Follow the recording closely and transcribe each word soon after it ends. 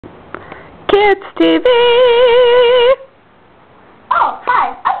Kids TV! Oh,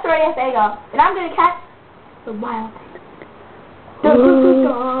 hi, I'm Shorty and I'm gonna catch the wild thing.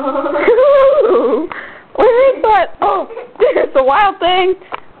 What is that? Oh, there's a wild thing.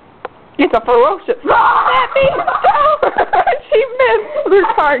 It's a ferocious. That means she missed her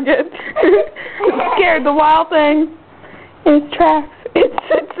target. Scared the wild thing. It tracks. It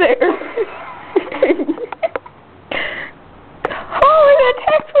sits there. Oh, it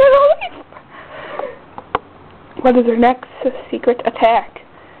attacks with a leaf. What is her next secret attack?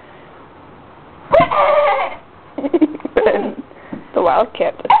 The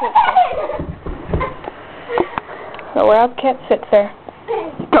wildcat just sits there. The wildcat sits there.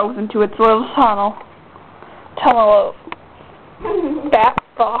 Goes into its little tunnel. Tunnel of bat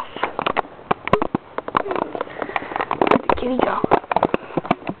off. Where'd the kitty go?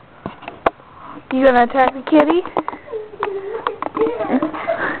 You gonna attack the kitty?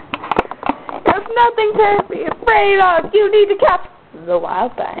 There's nothing to be afraid of. You need to catch the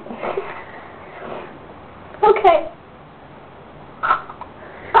wild thing. Okay.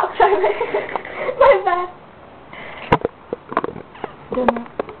 I'll try my best.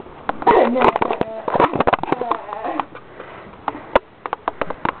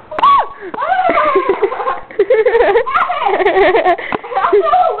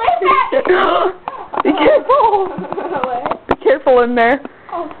 Be careful. Be careful in there.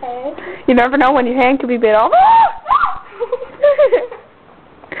 Okay. You never know when your hand could be bit off.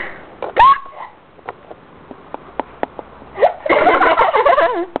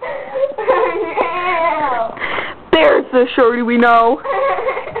 There's the Shorty we know.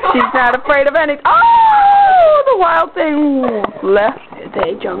 She's not afraid of anything. Oh, the wild thing left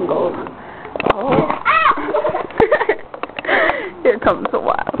the jungle. Oh. Here comes the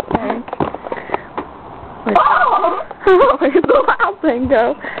wild thing. Where did the wild thing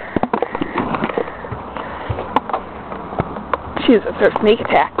go? She uses her sneak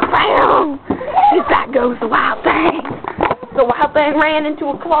attack. Bam! And back goes the wild thing. The wild thing ran into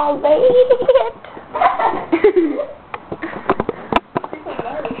a closet.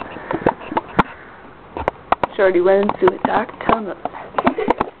 Shorty went into a dark tunnel.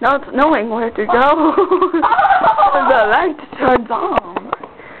 Not knowing where to go. The light turns on.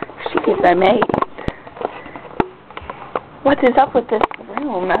 She is amazed. What is up with this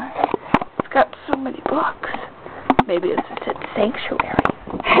room? It's got so many books. Maybe it's a sanctuary.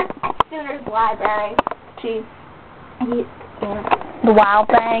 Sooner's library. Jeez. The wild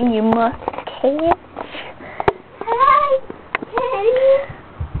thing you must catch. Hi, Kitty.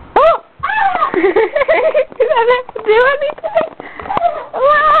 Oh! Does that have to do anything?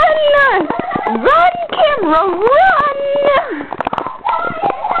 Run! Run, camera, run!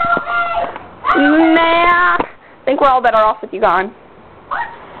 Nah. I think we're all better off with you gone. What?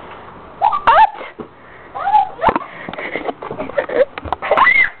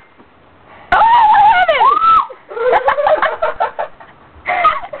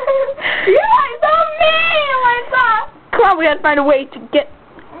 Come on, we gotta find a way to get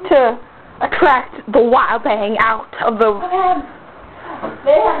to attract the wild thing out of the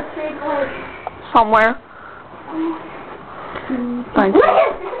somewhere.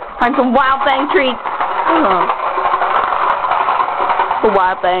 Find some wild thing treats. The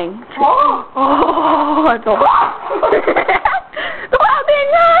wild thing. Oh, it's a the wild thing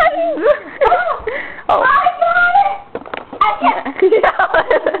runs. Oh. I got it. I can't.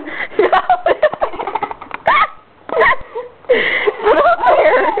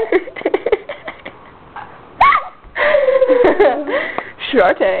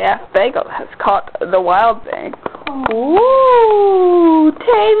 Shorty Bagel has caught the wild thing. Ooh,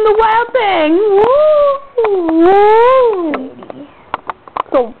 tame the wild thing. Ooh.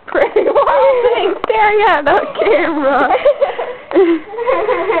 So pretty wild thing staring at the camera.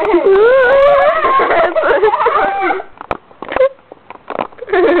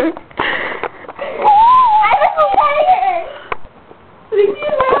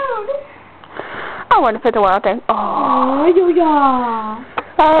 I want to pet the wild thing. Oh, yeah.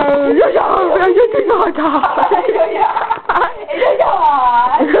 yeah.